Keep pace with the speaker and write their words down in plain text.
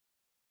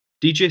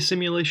DJ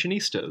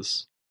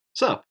Simulationistas.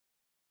 Sup?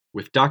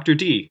 With Dr.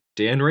 D,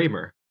 Dan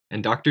Raymer,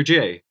 and Dr.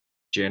 J,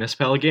 Janice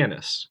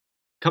Palaganis,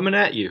 coming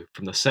at you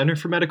from the Center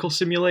for Medical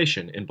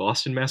Simulation in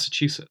Boston,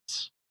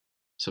 Massachusetts.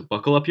 So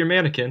buckle up your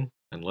mannequin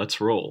and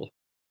let's roll.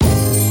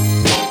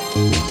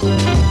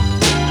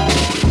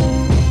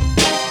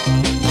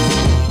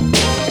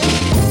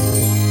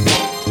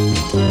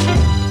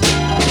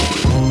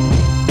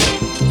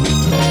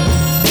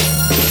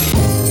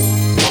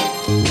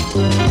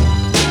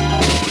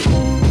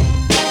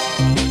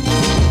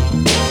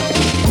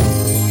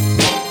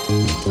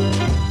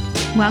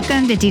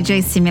 Welcome to DJ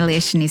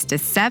Simulationista.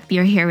 Sup?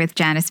 You're here with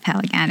Janice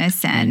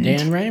Palaganis and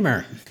Dan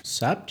Raymer.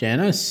 Sup,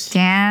 Janice?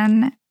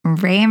 Dan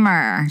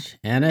Raymer.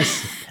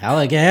 Janice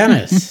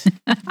Palaganis.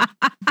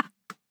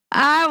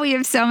 We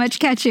have so much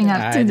catching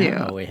up to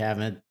do. We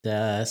haven't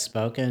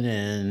spoken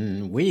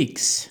in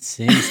weeks.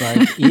 Seems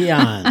like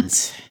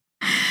eons.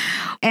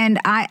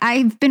 And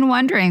I've been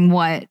wondering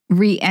what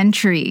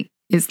re-entry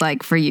is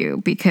like for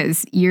you,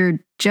 because you're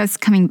just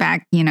coming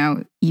back. You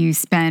know, you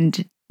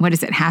spend, what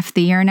is it, half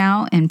the year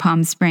now in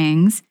Palm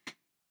Springs,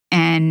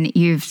 and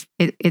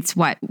it's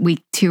what,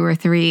 week 2 or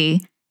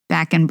 3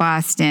 back in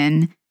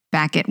Boston,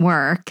 back at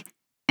work.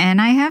 And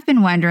I have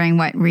been wondering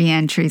what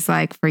re-entry is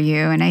like for you.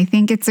 And I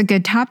think it's a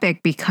good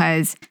topic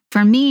because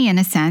for me, in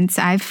a sense,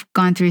 I've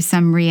gone through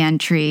some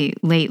re-entry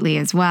lately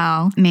as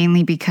well,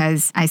 mainly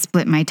because I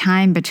split my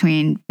time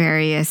between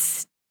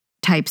various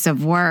types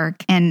of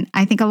work. And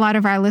I think a lot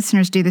of our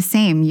listeners do the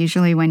same.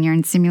 Usually when you're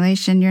in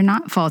simulation, you're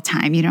not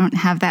full-time. You don't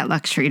have that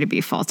luxury to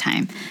be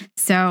full-time.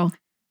 So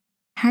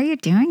how are you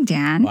doing,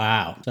 Dan?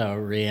 Wow. So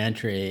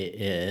re-entry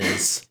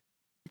is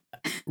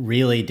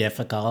really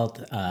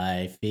difficult.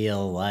 I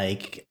feel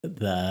like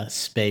the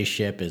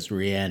spaceship is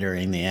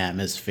re-entering the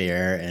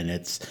atmosphere and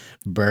it's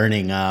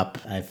burning up.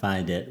 I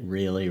find it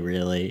really,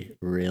 really,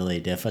 really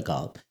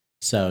difficult.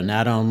 So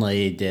not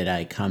only did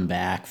I come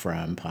back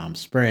from Palm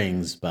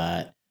Springs,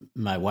 but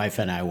my wife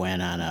and I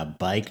went on a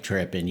bike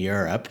trip in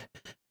Europe.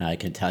 I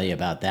can tell you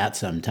about that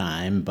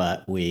sometime,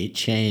 but we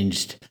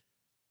changed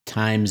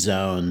time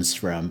zones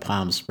from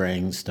Palm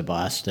Springs to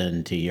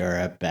Boston to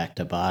Europe, back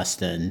to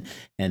Boston.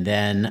 And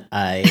then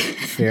I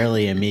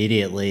fairly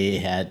immediately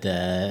had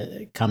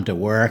to come to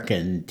work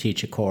and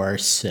teach a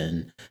course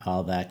and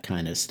all that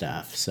kind of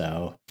stuff.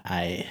 So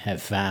I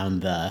have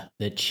found the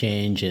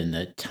change in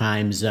the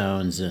time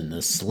zones and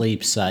the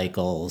sleep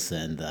cycles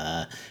and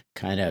the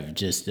kind of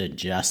just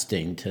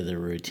adjusting to the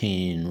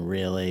routine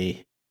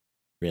really,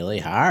 really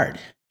hard.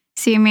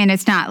 So you mean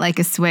it's not like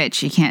a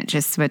switch. You can't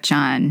just switch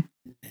on,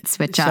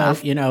 switch off.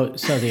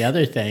 So the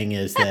other thing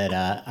is that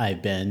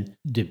I've been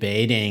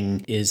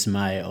debating, is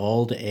my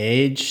old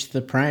age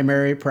the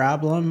primary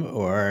problem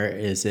or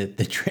is it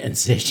the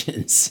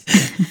transitions?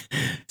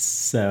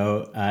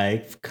 So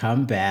I've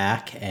come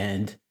back,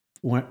 and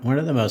one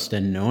of the most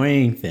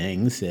annoying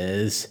things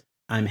is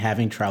I'm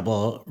having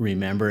trouble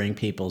remembering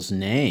people's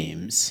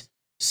names.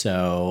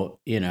 So,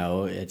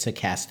 it's a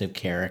cast of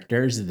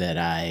characters that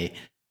I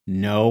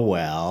know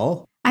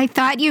well. I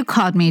thought you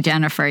called me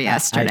Jennifer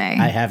yesterday.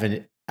 I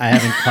haven't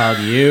called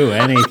you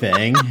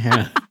anything.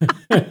 Hey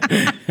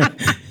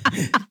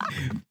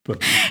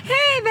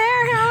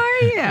there, how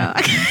are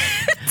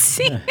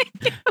you?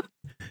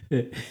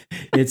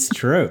 It's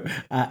true.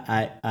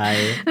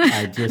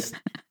 I just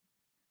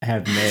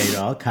have made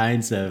all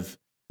kinds of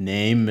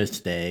name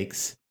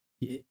mistakes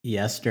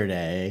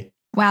yesterday.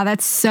 Wow,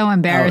 that's so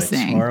embarrassing.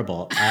 Oh, it's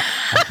horrible.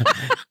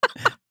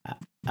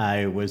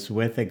 I was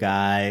with a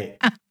guy.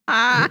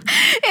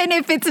 And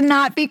if it's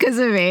not because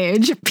of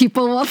age,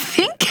 people will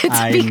think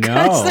it's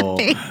because of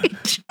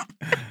age.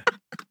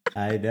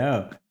 I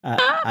know.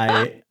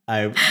 I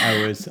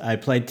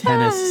played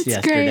tennis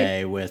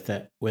yesterday with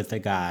a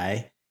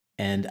guy,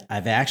 and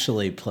I've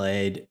actually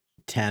played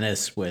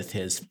tennis with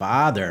his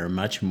father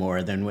much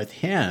more than with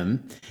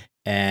him.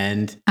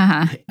 And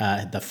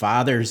the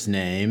father's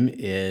name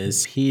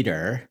is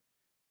Peter,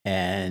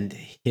 and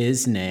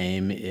his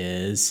name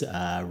is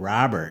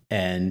Robert.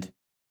 And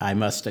I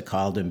must have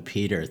called him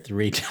Peter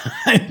 3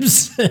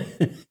 times.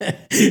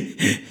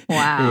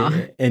 Wow.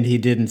 And he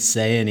didn't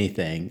say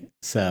anything.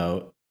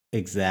 So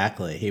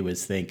exactly, he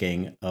was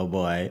thinking, oh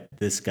boy,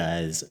 this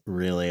guy's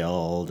really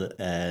old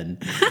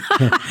and,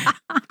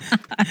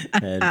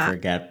 and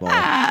forgetful.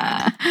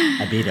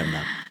 I beat him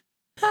though.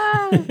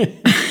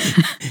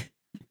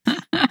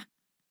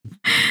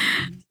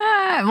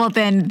 Well,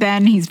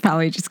 then he's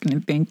probably just going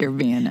to think you're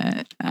being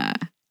a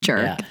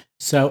jerk. Yeah.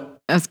 So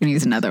I was going to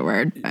use another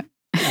word. But.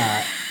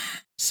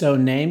 So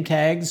name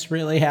tags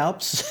really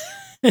helps.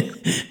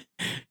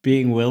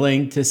 Being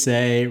willing to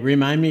say,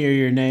 remind me of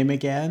your name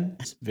again.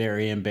 It's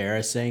very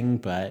embarrassing,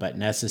 but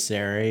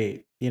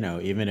necessary,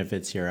 even if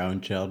it's your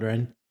own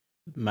children.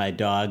 My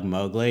dog,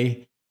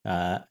 Mowgli,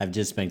 I've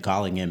just been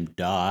calling him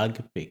Dog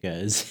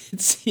because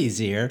it's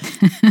easier.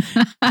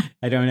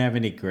 I don't have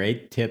any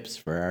great tips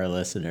for our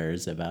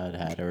listeners about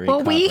how to recover.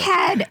 Well,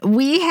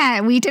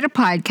 we did a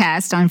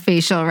podcast on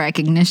facial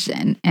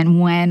recognition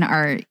and when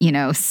are,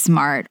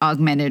 smart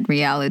augmented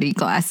reality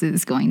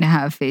glasses going to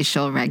have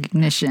facial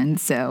recognition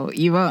so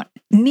you won't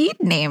need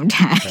name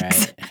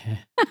tags.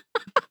 Right.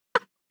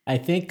 I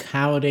think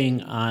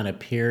counting on a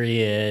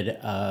period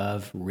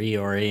of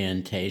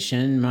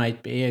reorientation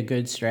might be a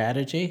good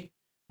strategy.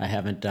 I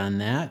haven't done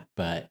that,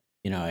 but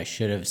I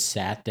should have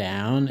sat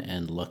down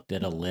and looked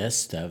at a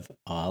list of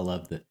all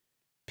of the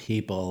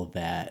people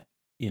that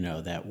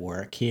that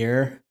work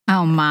here.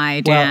 Oh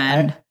my,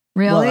 Dan.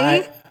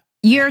 Really?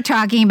 You're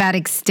talking about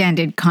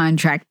extended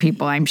contract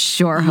people, I'm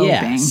sure, hoping.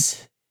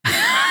 Yes.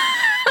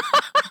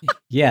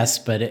 Yes,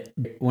 but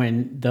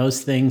when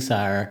those things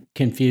are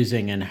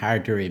confusing and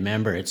hard to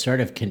remember, it's sort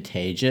of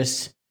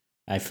contagious.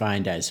 I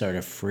find I sort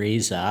of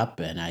freeze up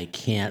and I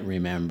can't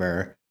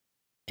remember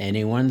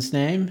anyone's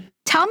name.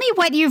 Tell me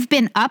what you've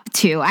been up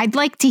to. I'd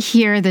like to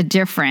hear the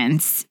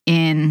difference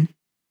in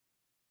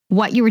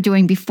what you were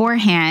doing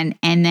beforehand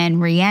and then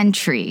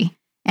reentry.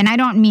 And I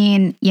don't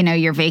mean,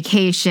 your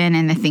vacation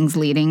and the things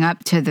leading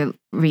up to the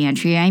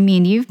reentry. I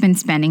mean, you've been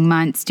spending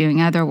months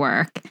doing other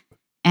work.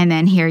 And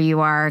then here you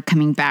are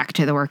coming back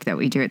to the work that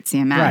we do at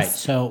CMS. Right.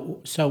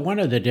 So one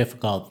of the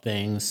difficult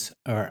things,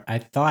 or I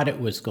thought it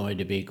was going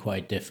to be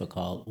quite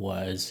difficult,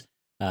 was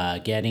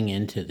getting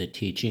into the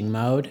teaching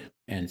mode.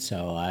 And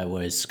so I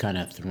was kind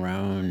of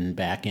thrown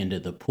back into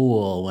the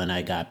pool when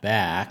I got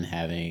back,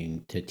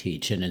 having to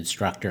teach an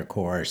instructor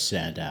course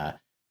and a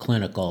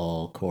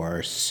clinical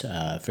course,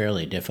 a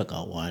fairly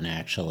difficult one,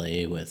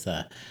 actually, with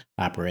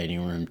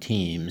operating room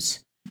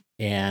teams.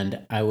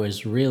 And I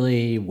was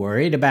really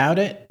worried about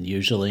it,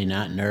 usually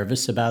not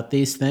nervous about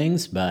these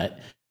things, but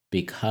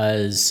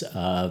because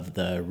of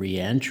the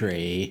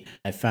reentry,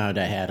 I found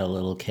I had a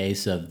little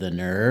case of the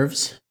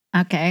nerves.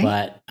 Okay.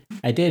 But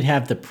I did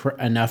have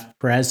enough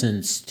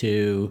presence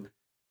to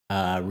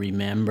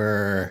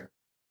remember,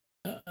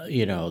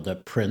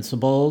 the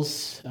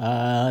principles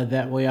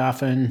that we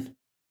often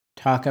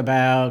talk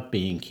about,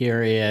 being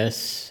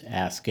curious,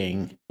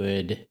 asking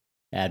good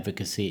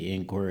advocacy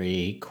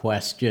inquiry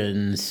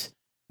questions,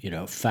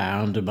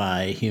 found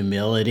my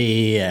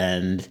humility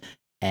and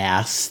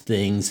asked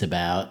things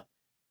about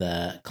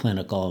the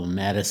clinical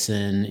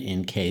medicine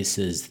in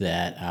cases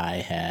that I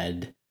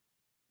had,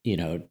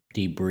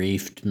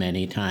 debriefed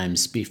many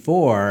times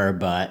before,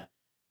 but,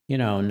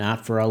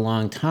 not for a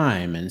long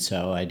time. And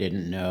so I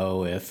didn't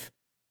know if,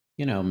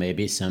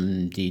 maybe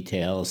some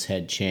details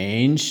had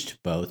changed,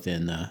 both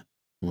in the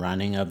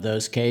running of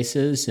those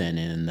cases and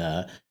in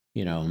the,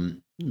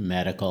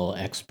 medical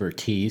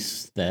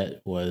expertise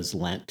that was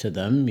lent to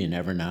them. You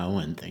never know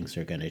when things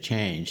are going to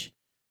change.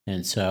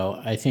 And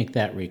so I think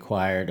that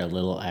required a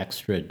little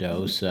extra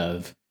dose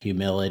of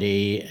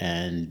humility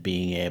and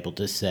being able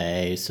to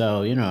say,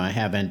 so, I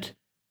haven't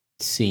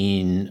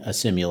seen a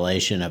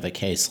simulation of a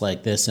case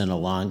like this in a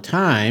long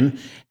time.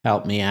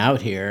 Help me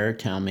out here.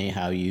 Tell me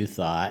how you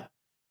thought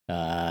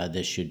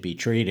this should be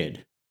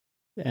treated.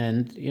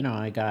 And,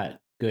 I got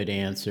good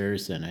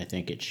answers, and I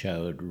think it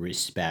showed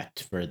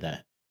respect for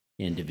the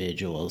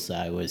individuals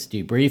I was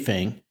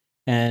debriefing.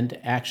 And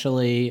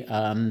actually,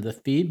 the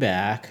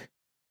feedback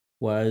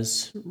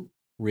was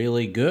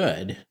really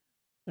good,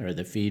 or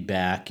the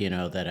feedback,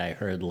 that I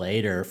heard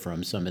later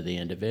from some of the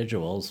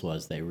individuals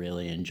was they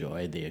really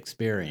enjoyed the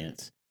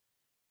experience.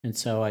 And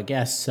so I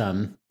guess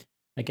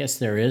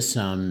there is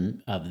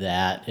some of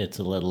that. It's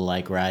a little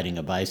like riding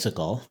a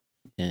bicycle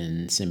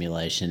in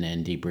simulation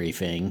and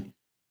debriefing.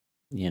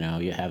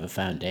 You have a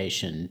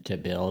foundation to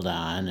build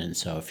on. And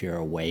so if you're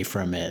away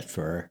from it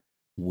for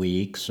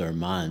weeks or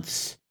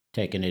months,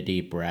 taking a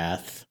deep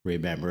breath,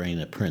 remembering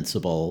the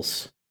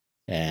principles,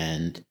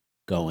 and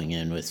going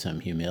in with some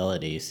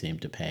humility seem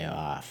to pay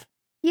off.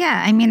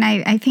 Yeah, I mean,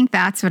 I think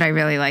that's what I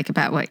really like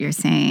about what you're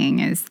saying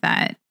is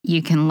that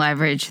you can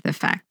leverage the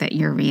fact that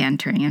you're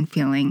reentering and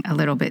feeling a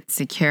little bit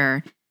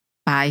secure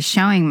by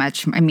showing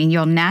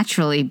you'll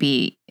naturally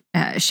be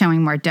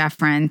showing more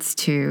deference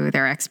to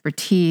their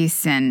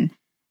expertise, and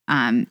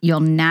you'll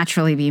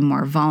naturally be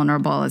more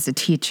vulnerable as a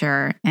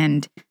teacher.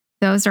 And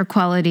those are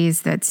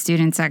qualities that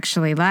students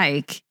actually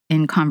like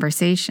in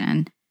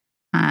conversation.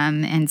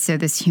 And so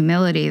this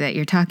humility that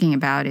you're talking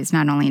about is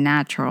not only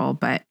natural,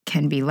 but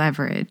can be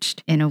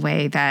leveraged in a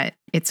way that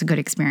it's a good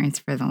experience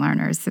for the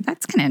learners. So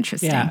that's kind of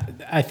interesting. Yeah,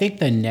 I think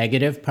the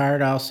negative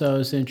part also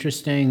is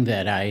interesting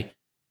that I,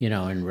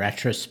 in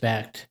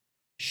retrospect,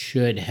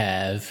 should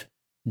have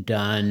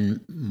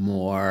done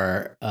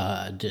more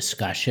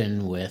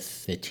discussion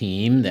with the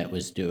team that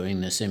was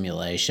doing the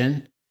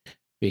simulation,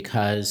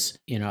 because,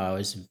 I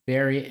was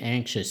very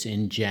anxious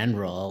in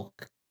general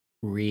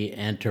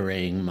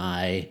re-entering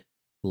my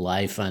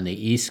life on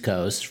the East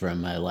Coast from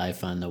my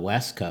life on the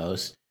West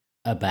Coast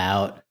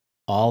about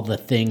all the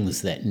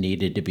things that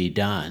needed to be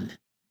done.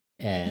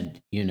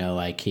 And,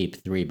 I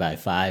keep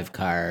 3x5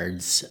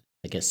 cards.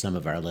 I guess some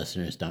of our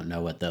listeners don't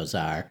know what those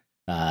are.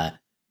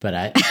 but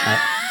I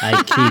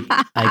keep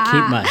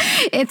my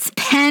It's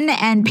pen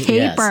and paper.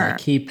 Yes, I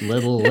keep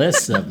little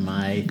lists of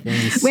my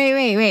things.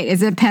 Wait.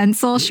 Is it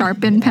pencil?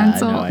 Sharpened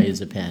pencil? No, I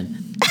use a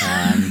pen,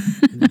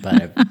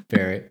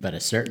 but a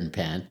certain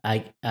pen.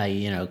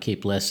 I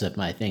keep lists of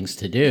my things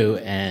to do,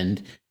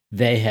 and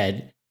they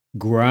had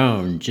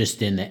grown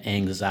just in the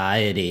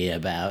anxiety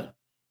about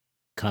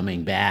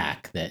coming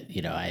back. That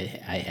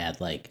I had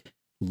like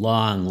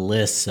long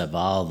lists of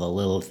all the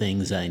little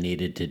things I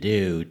needed to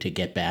do to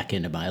get back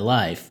into my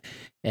life,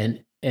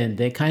 and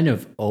they kind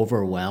of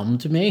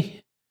overwhelmed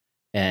me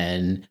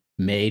and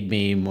made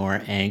me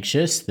more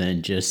anxious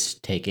than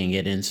just taking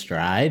it in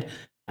stride.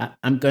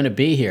 I'm going to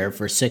be here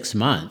for 6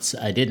 months.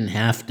 I didn't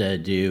have to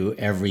do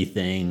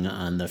everything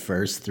on the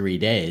first 3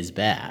 days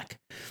back.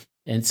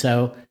 And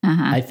so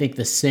I think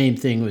the same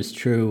thing was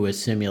true with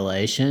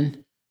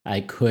simulation. I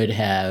could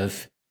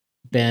have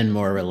been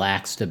more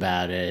relaxed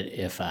about it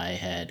if I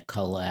had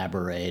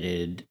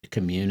collaborated,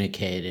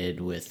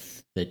 communicated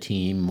with the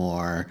team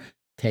more,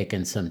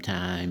 taken some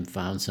time,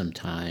 found some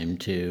time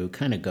to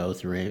kind of go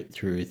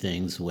through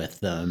things with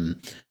them,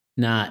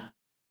 not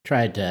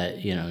tried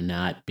to,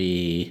 not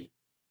be,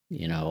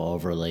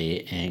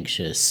 overly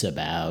anxious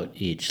about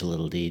each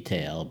little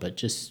detail, but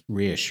just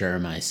reassure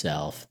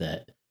myself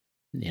that,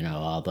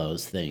 all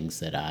those things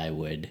that I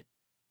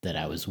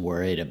was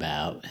worried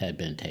about had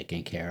been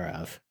taken care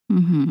of.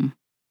 Mm-hmm.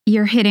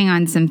 You're hitting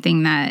on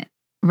something that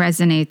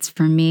resonates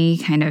for me,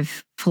 kind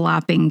of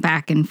flopping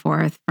back and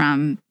forth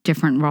from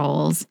different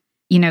roles.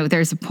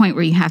 There's a point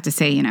where you have to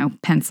say,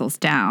 pencils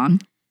down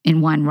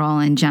in one role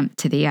and jump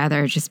to the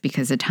other just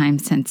because of time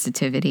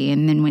sensitivity.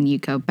 And then when you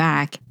go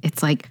back,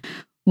 it's like,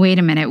 wait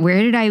a minute,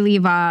 where did I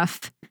leave off?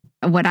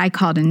 What I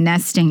called a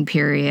nesting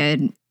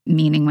period,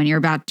 meaning when you're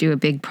about to do a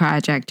big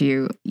project,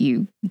 you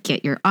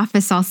get your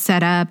office all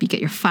set up, you get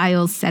your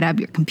files set up,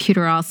 your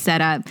computer all set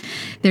up.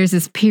 There's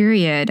this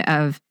period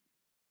of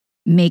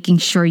making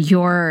sure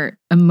you're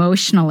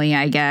emotionally,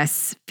 I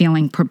guess,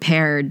 feeling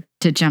prepared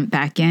to jump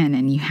back in,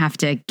 and you have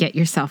to get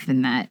yourself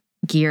in that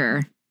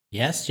gear.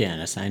 Yes,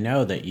 Janice, I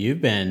know that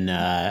you've been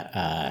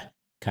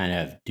kind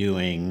of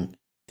doing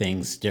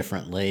things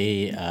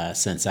differently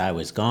since I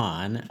was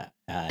gone.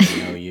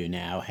 You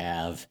now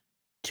have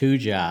 2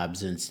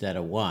 jobs instead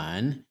of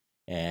 1,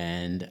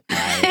 and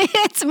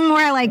it's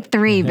more like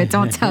 3, but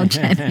don't tell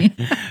Jenny.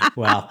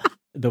 Well,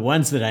 the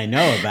ones that I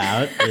know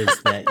about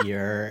is that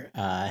you're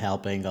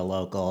helping a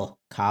local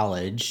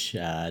college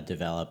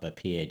develop a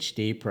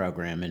PhD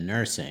program in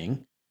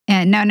nursing.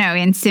 And no,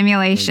 in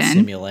simulation. In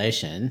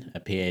simulation, a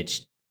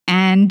PhD.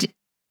 And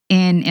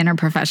in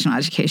interprofessional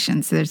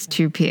education. So there's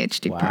 2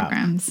 PhD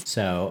programs.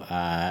 So,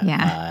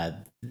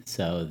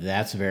 so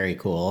that's very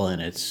cool.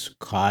 And it's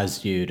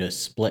caused you to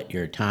split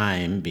your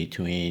time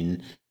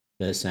between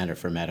the Center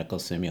for Medical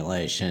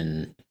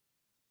Simulation,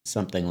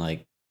 something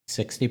like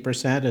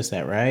 60%, is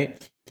that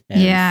right?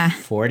 And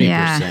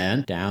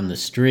 40% down the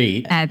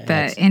street. At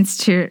the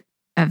Institute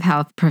of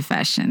Health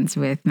Professions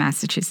with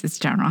Massachusetts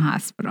General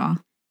Hospital.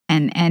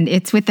 And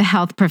it's with the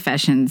Health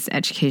Professions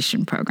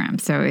Education Program.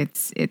 So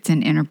it's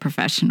an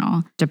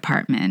interprofessional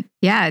department.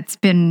 Yeah, it's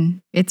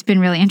been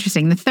really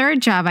interesting. The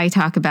third job I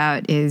talk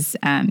about is,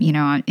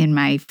 in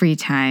my free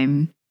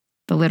time,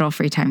 the little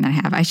free time that I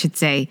have, I should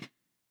say,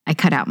 I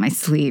cut out my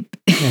sleep.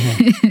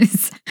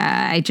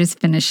 I just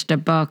finished a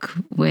book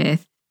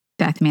with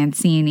Beth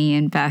Mancini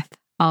and Beth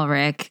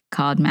Ulrich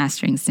called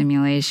Mastering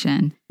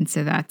Simulation. And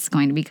so that's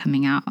going to be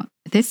coming out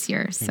this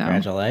year. So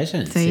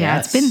congratulations. So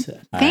yes. It's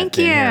been, thank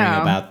you.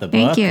 Hearing about the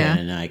book,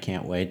 and I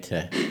can't wait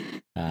to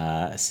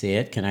see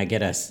it. Can I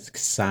get a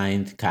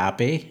signed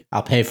copy?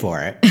 I'll pay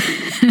for it.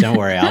 Don't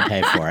worry, I'll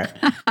pay for it.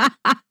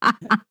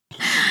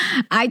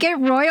 I get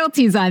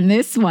royalties on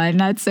this one.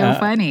 That's so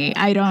funny.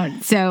 I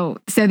don't. So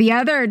the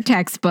other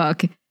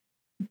textbook,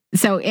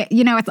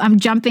 I'm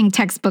jumping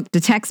textbook to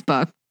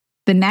textbook.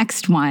 The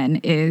next one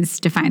is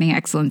Defining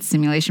Excellence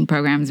Simulation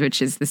Programs,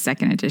 which is the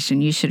 2nd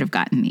edition. You should have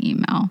gotten the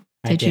email.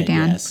 Did you,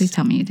 Dan? Yes. Please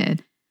tell me you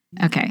did.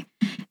 Okay.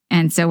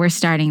 And so we're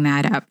starting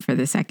that up for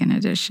the 2nd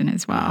edition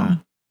as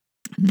well.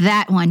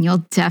 That one,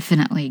 you'll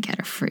definitely get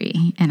a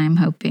free, and I'm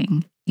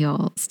hoping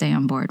you'll stay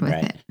on board with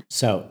it.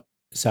 So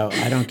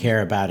I don't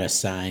care about a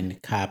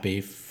signed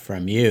copy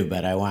from you,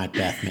 but I want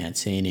Beth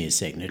Mancini's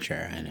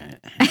signature in it.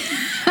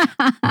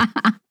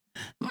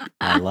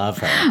 I love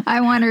her.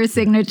 I want her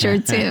signature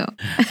too.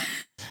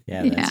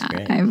 Yeah, that's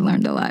great. I've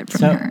learned a lot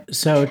from her.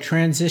 So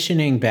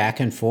transitioning back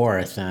and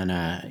forth on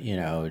a,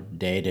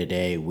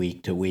 day-to-day,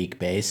 week-to-week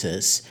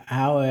basis,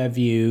 how have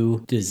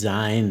you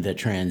designed the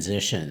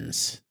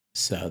transitions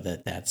so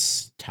that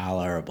that's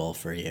tolerable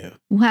for you?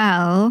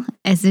 Well,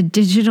 as a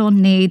digital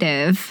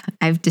native,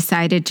 I've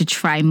decided to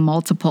try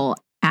multiple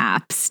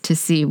apps to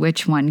see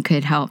which one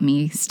could help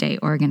me stay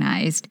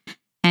organized.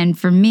 And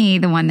for me,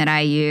 the one that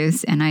I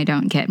use, and I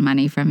don't get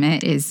money from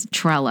it, is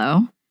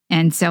Trello.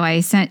 And so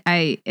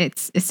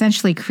it's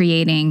essentially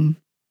creating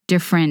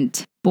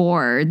different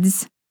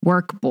boards,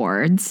 work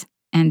boards.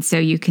 And so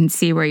you can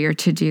see where your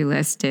to-do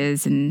list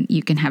is, and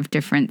you can have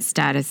different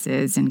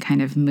statuses and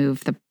kind of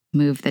move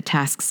move the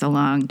tasks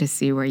along to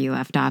see where you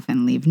left off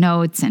and leave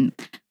notes and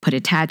put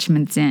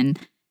attachments in.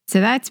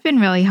 So that's been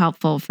really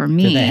helpful for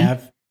me. Do they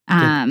have,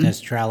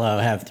 does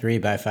Trello have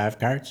 3x5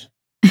 cards?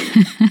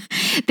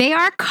 They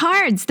are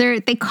cards. They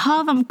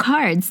call them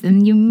cards,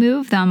 and you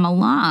move them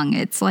along.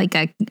 It's like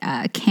a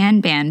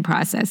Kanban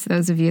process.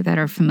 Those of you that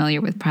are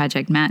familiar with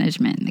project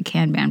management and the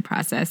Kanban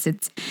process,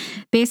 it's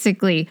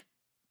basically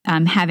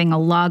having a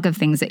log of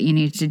things that you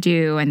need to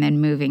do and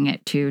then moving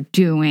it to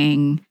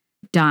doing,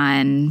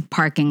 done,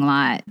 parking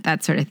lot,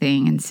 that sort of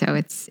thing. And so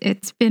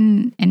it's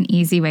been an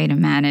easy way to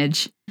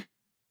manage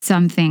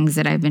some things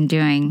that I've been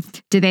doing.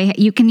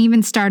 You can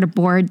even start a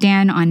board,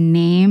 Dan, on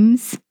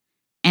names,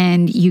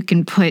 and you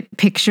can put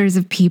pictures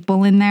of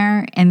people in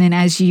there. And then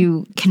as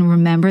you can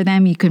remember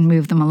them, you can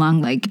move them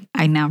along. Like,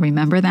 I now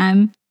remember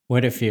them.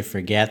 What if you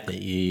forget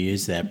that you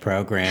use that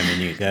program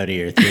and you go to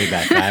your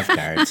 3x5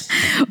 cards?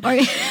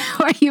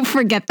 or you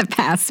forget the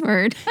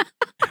password.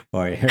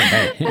 Or you're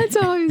right. That's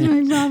always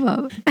my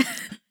problem.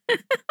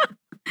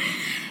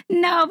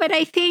 No, but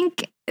I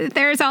think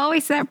there's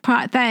always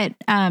that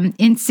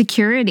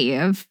insecurity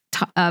of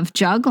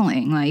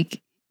juggling.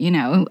 Like,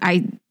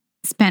 I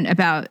spent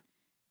about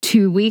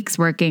 2 weeks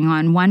working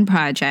on one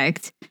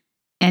project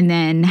and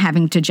then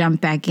having to jump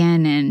back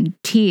in and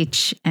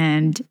teach.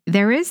 And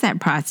there is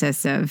that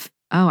process of,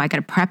 I got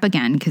to prep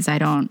again because I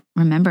don't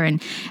remember.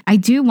 And I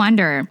do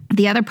wonder,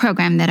 the other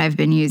program that I've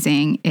been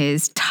using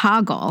is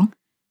Toggle,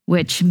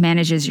 which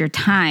manages your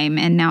time.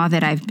 And now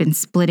that I've been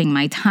splitting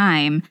my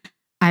time,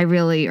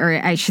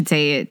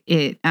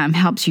 it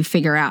helps you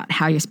figure out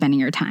how you're spending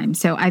your time.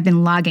 So I've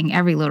been logging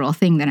every little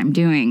thing that I'm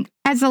doing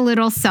as a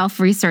little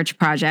self-research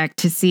project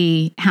to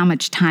see how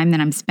much time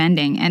that I'm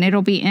spending. And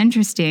it'll be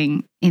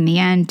interesting in the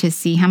end to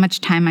see how much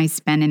time I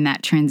spend in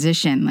that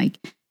transition, like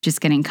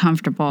just getting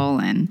comfortable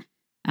and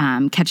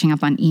catching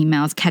up on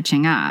emails,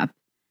 catching up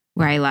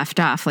where I left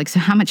off. Like, so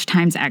how much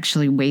time's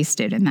actually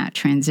wasted in that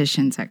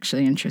transition is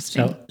actually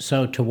interesting.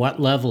 So to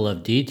what level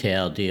of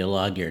detail do you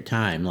log your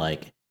time?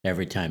 Like,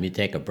 every time you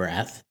take a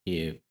breath,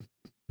 you...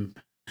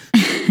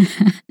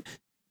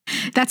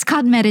 That's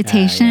called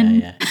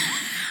meditation. Yeah.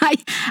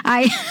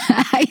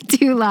 I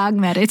do log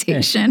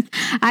meditation.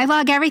 I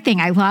log everything.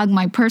 I log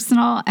my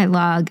personal. I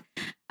log,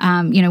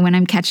 when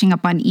I'm catching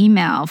up on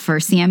email for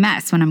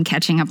CMS, when I'm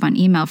catching up on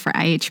email for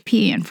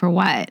IHP and for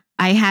what.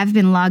 I have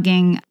been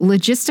logging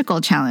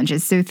logistical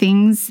challenges. So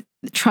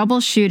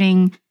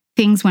troubleshooting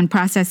things when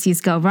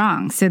processes go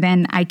wrong. So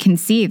then I can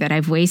see that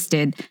I've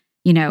wasted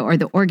or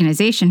the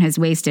organization has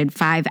wasted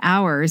 5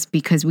 hours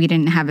because we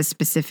didn't have a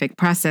specific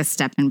process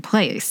step in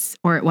place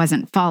or it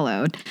wasn't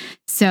followed.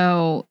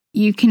 So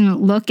you can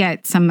look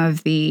at some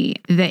of the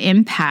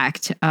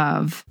impact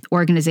of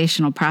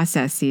organizational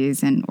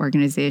processes and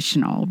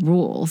organizational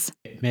rules.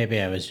 Maybe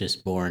I was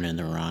just born in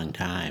the wrong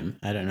time.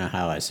 I don't know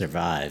how I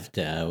survived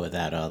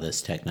without all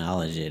this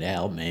technology to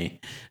help me.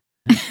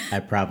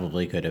 I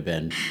probably could have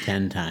been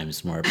 10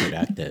 times more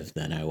productive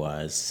than I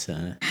was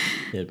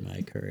in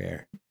my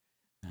career.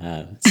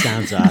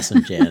 Sounds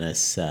awesome,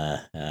 Janice.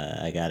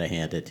 I got to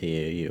hand it to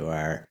you. You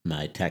are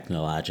my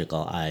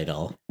technological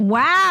idol.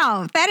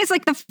 Wow. That is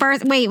like the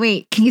first...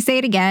 Wait. Can you say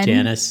it again?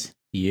 Janice,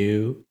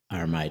 you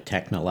are my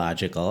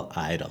technological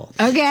idol.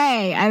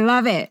 Okay. I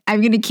love it.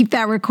 I'm going to keep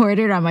that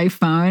recorded on my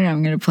phone.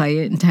 I'm going to play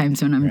it in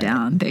times when I'm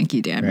down. Thank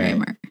you, Dan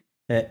Raymer.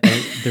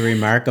 The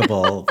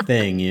remarkable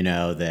thing,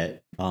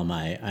 that all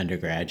my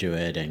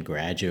undergraduate and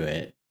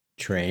graduate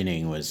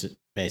training was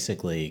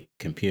basically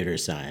computer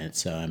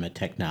science. So I'm a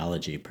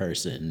technology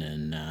person,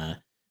 and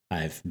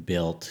I've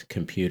built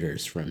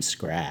computers from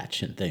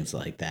scratch and things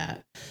like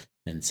that.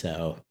 And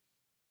so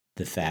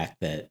the fact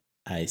that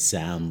I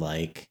sound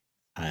like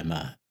I'm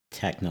a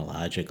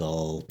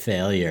technological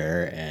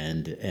failure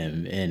and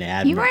am in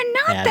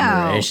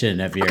admiration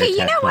of your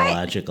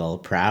technological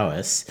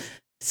prowess,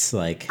 it's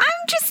like... I'm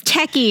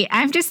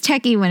just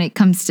techie when it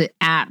comes to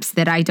apps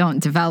that I don't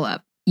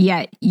develop.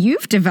 Yet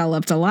you've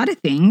developed a lot of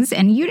things,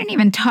 and you didn't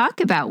even talk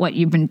about what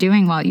you've been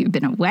doing while you've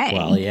been away.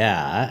 Well,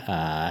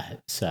 yeah.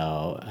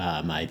 So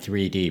my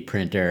 3D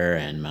printer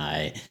and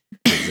my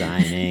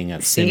designing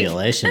of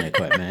simulation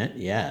equipment,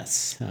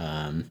 yes.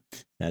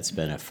 That's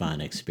been a fun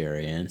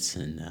experience,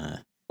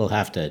 and we'll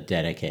have to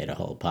dedicate a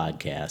whole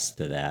podcast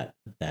to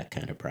that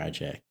kind of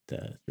project.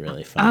 It's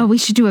really fun. Oh, we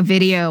should do a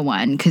video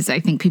one, because I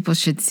think people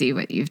should see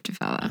what you've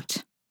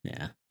developed.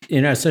 Yeah.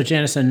 So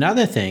Janice,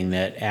 another thing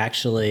that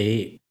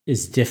actually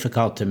is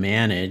difficult to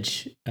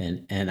manage,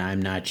 and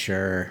I'm not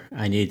sure.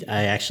 I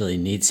actually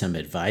need some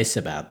advice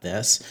about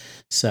this.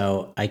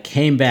 So I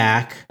came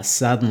back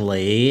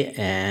suddenly,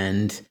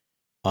 and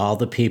all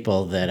the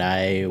people that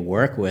I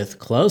work with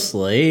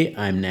closely,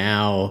 I'm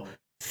now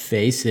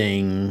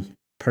facing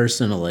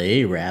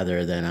personally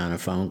rather than on a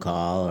phone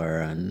call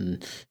or on,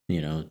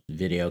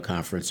 video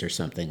conference or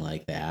something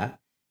like that.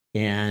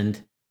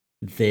 And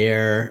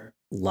their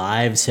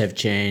lives have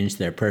changed,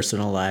 their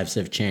personal lives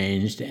have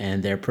changed,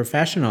 and their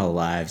professional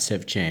lives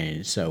have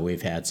changed. So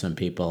we've had some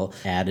people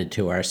added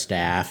to our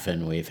staff,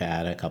 and we've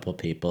had a couple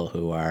people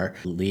who are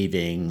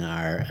leaving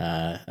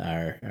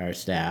our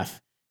staff.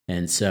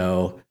 And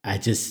so I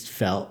just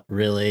felt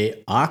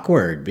really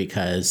awkward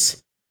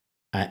because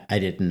I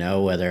didn't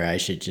know whether I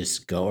should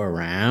just go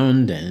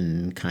around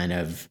and kind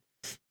of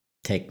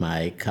take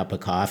my cup of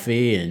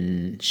coffee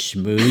and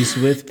schmooze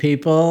with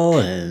people.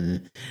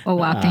 And, A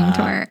walking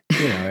tour.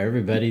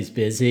 everybody's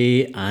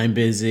busy. I'm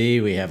busy.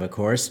 We have a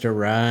course to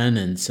run.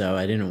 And so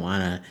I didn't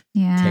want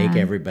to take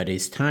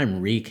everybody's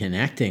time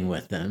reconnecting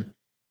with them.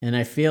 And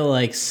I feel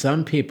like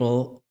some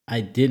people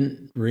I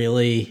didn't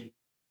really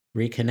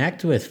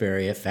reconnect with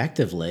very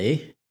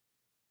effectively.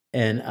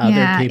 And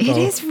other people,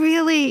 it is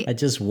really, I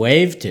just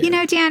waved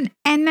to. Dan,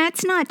 and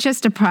that's not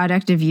just a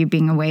product of you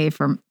being away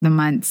for the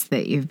months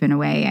that you've been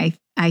away.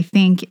 I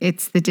think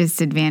it's the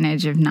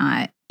disadvantage of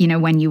not,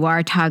 when you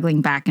are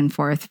toggling back and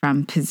forth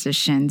from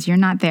positions, you're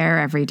not there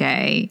every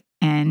day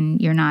and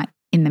you're not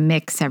in the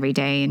mix every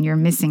day and you're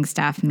missing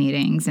staff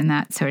meetings and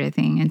that sort of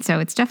thing. And so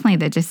it's definitely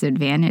the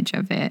disadvantage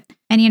of it.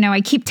 And,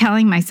 I keep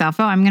telling myself,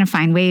 I'm going to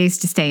find ways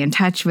to stay in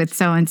touch with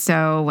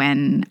so-and-so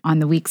when on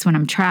the weeks when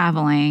I'm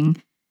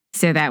traveling,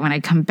 so that when I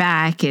come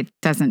back, it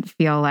doesn't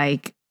feel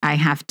like I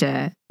have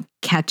to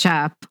catch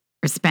up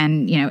or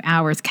spend,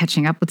 hours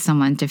catching up with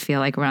someone to feel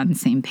like we're on the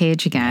same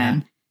page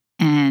again.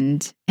 Yeah.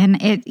 And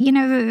it,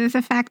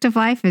 the fact of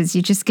life is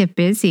you just get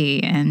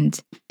busy and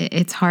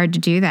it's hard to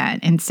do that.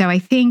 And so I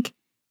think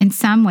in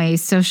some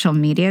ways, social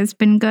media has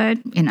been good.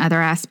 In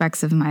other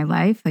aspects of my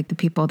life, like the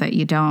people that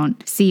you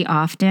don't see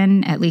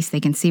often, at least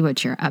they can see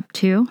what you're up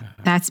to.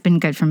 That's been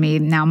good for me.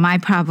 Now, my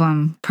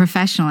problem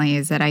professionally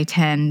is that I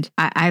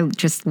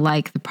just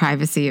like the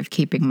privacy of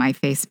keeping my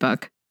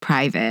Facebook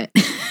private.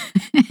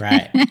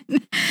 Right.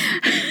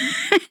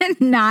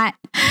 Not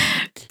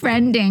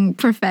friending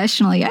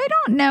professionally. I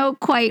don't know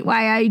quite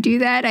why I do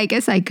that. I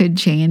guess I could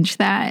change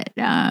that.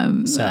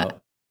 So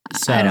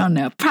I don't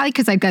know. Probably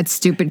because I've got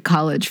stupid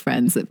college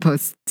friends that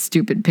post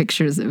stupid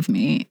pictures of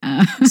me.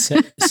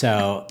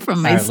 So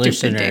from my our stupid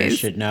listeners days.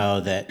 should know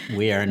that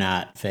we are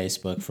not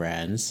Facebook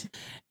friends.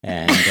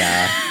 And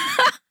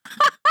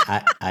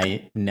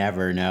I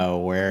never know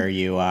where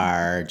you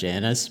are,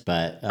 Janice,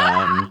 but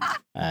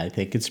I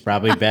think it's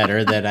probably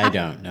better that I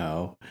don't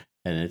know.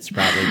 And it's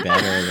probably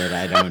better that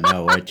I don't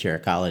know what your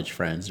college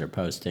friends are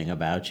posting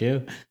about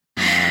you.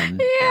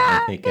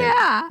 I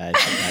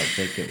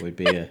think it would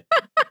be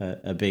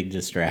a big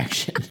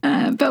distraction.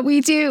 But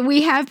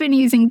we have been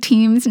using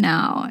Teams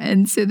now.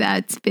 And so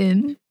that's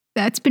been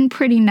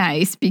pretty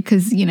nice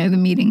because, the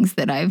meetings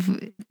that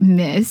I've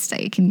missed,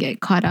 I can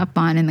get caught up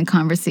on in the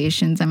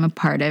conversations I'm a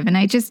part of. And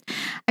I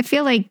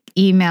feel like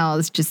email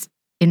is just,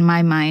 in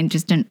my mind,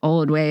 just an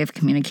old way of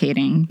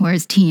communicating,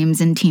 whereas Teams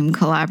and team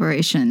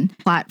collaboration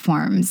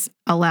platforms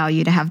allow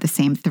you to have the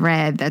same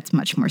thread that's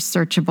much more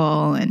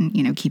searchable and,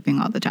 keeping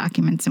all the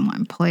documents in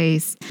one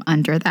place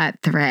under that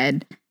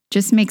thread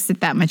just makes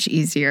it that much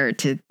easier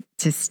to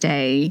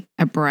stay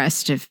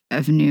abreast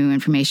of new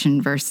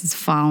information versus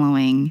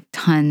following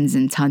tons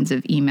and tons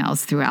of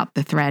emails throughout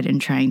the thread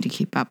and trying to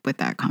keep up with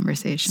that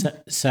conversation.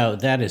 So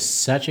that is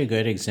such a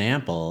good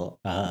example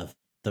of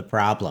the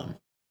problem.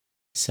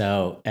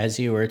 So as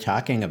you were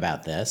talking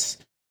about this,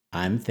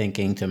 I'm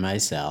thinking to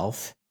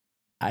myself,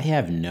 I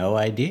have no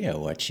idea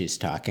what she's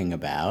talking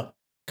about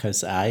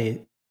because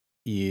I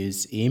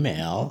use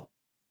email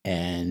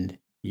and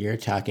you're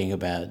talking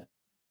about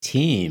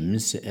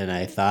Teams, and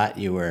I thought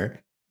you were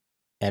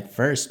at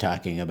first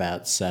talking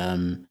about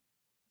some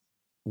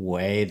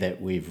way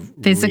that we've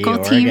physical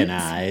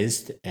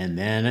reorganized teams? and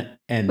then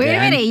wait a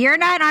minute, you're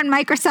not on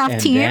Microsoft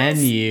Teams? And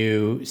then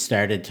you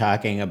started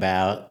talking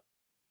about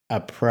a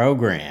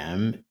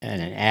program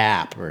and an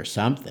app or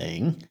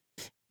something.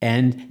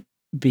 And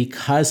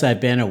because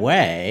I've been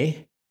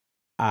away,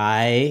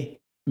 I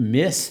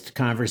missed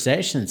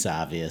conversations,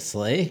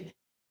 obviously.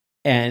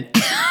 And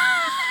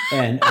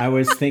I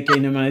was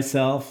thinking to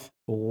myself,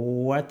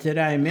 what did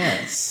I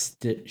miss?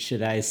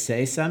 Should I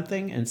say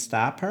something and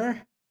stop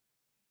her?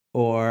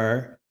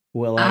 Or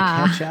will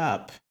I catch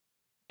up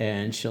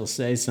and she'll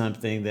say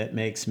something that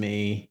makes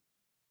me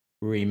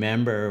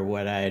remember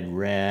what I'd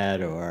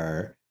read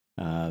or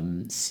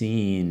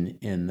seen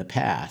in the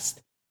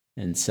past?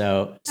 And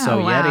so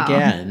yet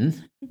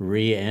again,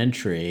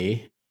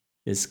 re-entry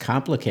is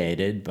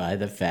complicated by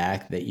the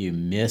fact that you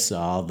miss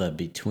all the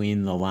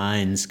between the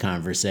lines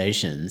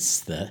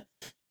conversations, the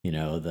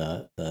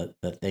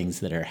things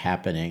that are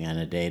happening on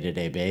a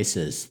day-to-day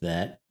basis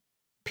that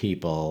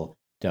people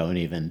don't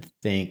even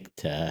think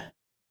to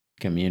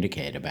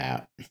communicate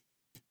about.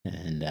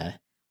 And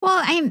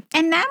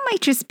and that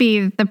might just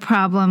be the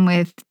problem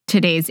with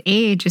today's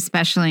age,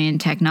 especially in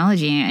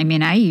technology. I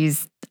mean,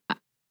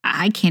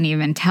 I can't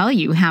even tell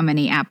you how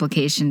many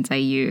applications I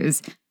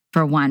use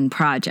for one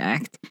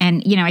project.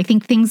 And, I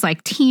think things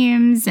like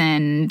Teams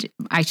and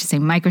I should say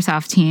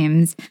Microsoft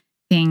Teams,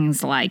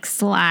 things like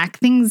Slack,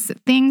 things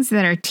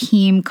that are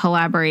team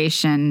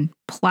collaboration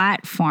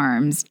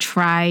platforms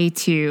try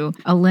to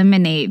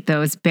eliminate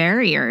those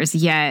barriers,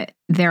 yet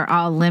they're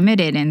all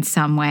limited in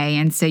some way.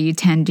 And so you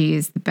tend to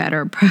use the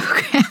better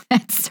program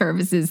that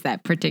services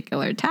that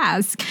particular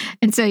task.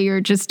 And so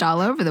you're just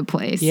all over the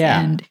place.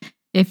 Yeah. And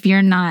if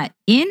you're not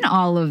in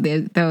all of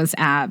those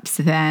apps,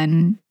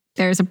 then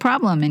there's a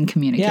problem in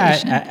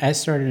communication. Yeah, I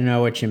sort of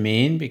know what you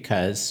mean,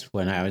 because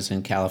when I was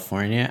in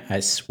California, I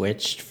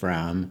switched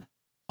from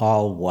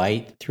all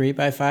white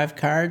 3x5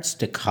 cards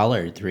to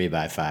colored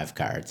 3x5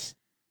 cards.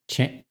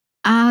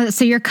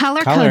 So you're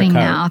color coding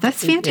now.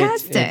 That's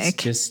fantastic.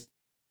 It's just,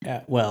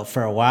 well,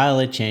 for a while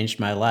it changed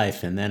my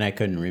life, and then I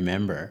couldn't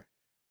remember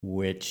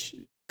which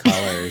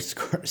colors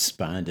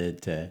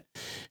corresponded to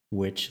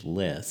which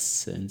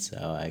lists, and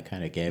so I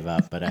kind of gave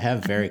up. But I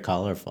have very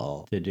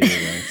colorful to-do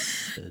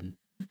lists.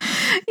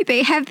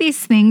 They have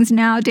these things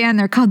now, Dan.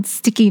 They're called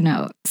sticky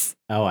notes.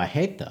 Oh, I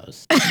hate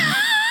those.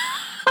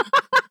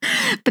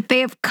 But they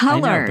have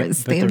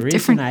colors. But they have the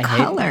different reason I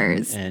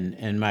colors. hate them,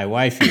 and my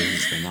wife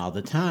uses them all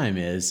the time,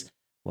 is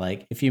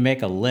like if you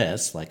make a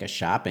list, like a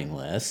shopping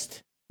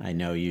list. I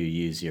know you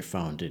use your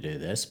phone to do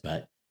this,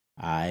 but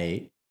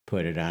I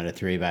put it on a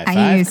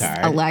 3x5 card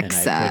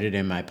Alexa. and I put it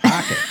in my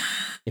pocket.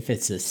 If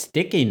it's a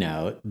sticky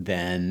note,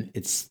 then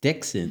it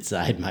sticks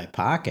inside my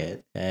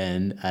pocket,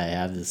 and I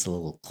have this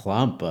little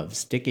clump of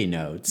sticky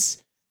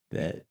notes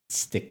that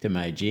stick to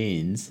my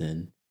jeans.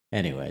 And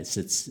anyways,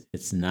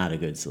 it's not a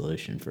good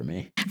solution for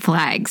me.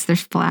 Flags.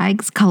 There's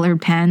flags,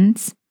 colored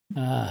pens.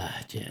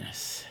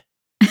 Janice.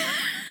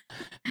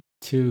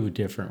 Two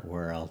different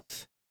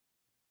worlds.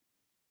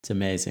 It's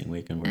amazing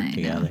we can work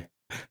together.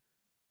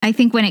 I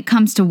think when it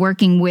comes to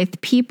working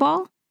with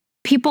people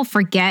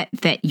forget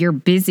that you're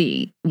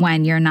busy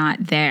when you're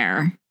not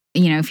there,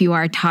 if you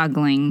are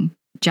toggling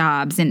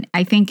jobs. And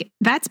I think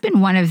that's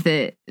been one of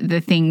the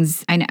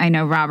things I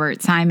know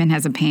Robert Simon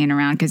has a pain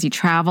around, because he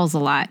travels a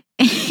lot.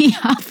 He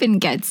often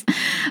gets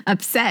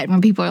upset when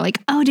people are like,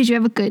 oh, did you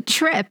have a good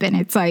trip? And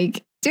it's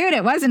like, dude,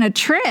 it wasn't a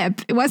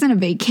trip. It wasn't a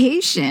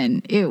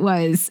vacation. It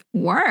was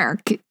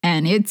work,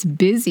 and it's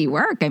busy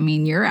work. I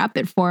mean, you're up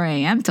at 4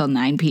 a.m. till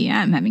 9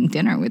 p.m. having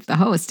dinner with the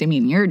host. I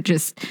mean, you're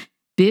just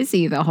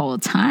busy the whole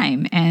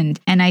time. And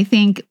I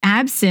think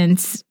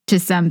absence to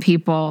some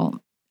people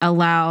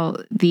allow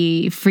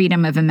the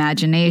freedom of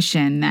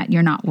imagination that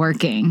you're not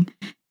working.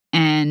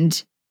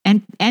 And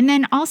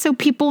then also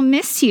people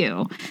miss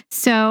you.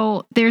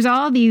 So there's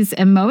all these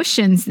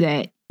emotions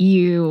that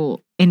you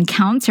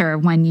encounter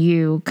when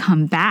you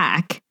come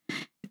back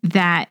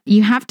that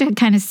you have to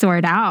kind of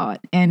sort out.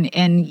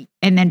 And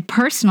then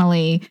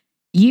personally,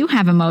 you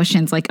have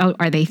emotions like, oh,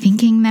 are they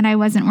thinking that I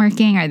wasn't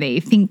working? Are they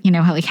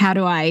like, how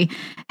do I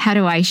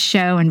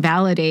show and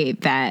validate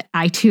that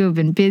I too have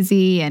been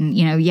busy? And,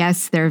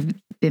 yes, there have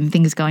been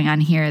things going on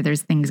here.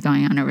 There's things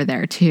going on over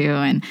there too.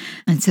 And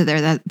so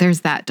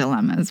there's that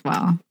dilemma as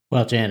well.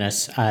 Well,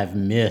 Janice, I've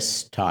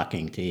missed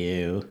talking to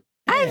you.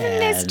 I've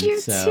missed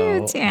you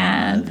too,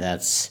 Dan.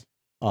 That's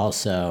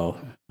also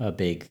a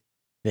big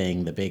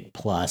thing. The big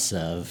plus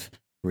of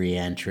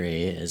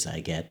reentry is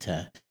I get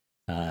to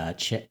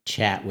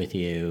chat with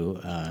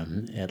you,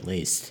 at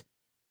least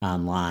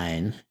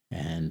online,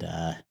 and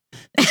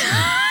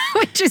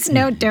which is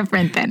no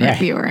different than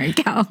if you were in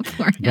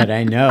California. But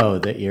I know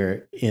that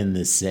you're in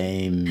the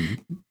same,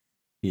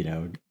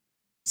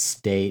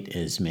 state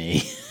as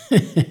me,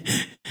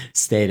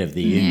 state of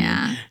the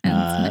union,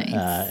 nice.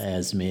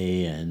 as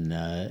me, and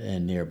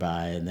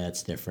nearby, and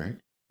that's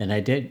different. And I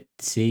did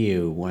see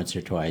you once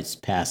or twice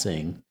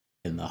passing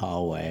in the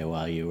hallway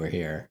while you were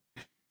here.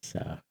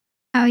 So.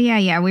 Oh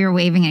yeah, we were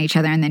waving at each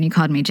other, and then you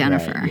called me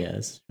Jennifer. Right,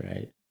 yes,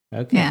 right.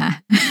 Okay. Yeah,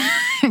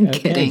 I'm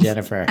kidding,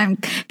 Jennifer.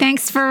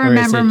 Thanks for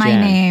remembering my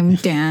name,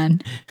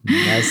 Dan.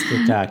 Nice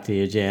to talk to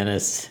you,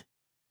 Janice.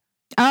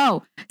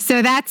 Oh,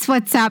 so that's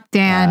what's up,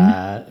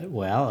 Dan.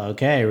 Well,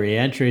 okay,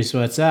 reentry's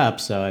what's up,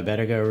 so I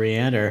better go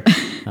reenter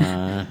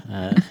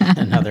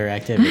another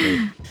activity.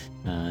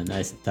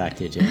 Nice to talk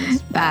to you,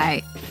 Janice.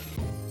 Bye.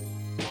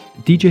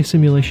 DJ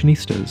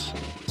Simulationistas,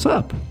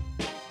 sup?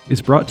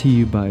 Is brought to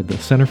you by the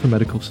Center for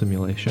Medical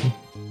Simulation.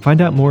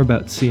 Find out more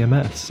about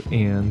CMS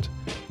and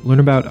learn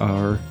about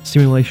our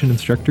simulation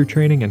instructor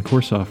training and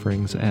course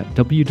offerings at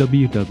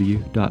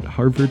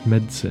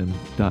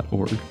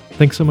www.harvardmedsim.org.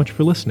 Thanks so much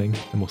for listening,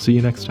 and we'll see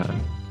you next time.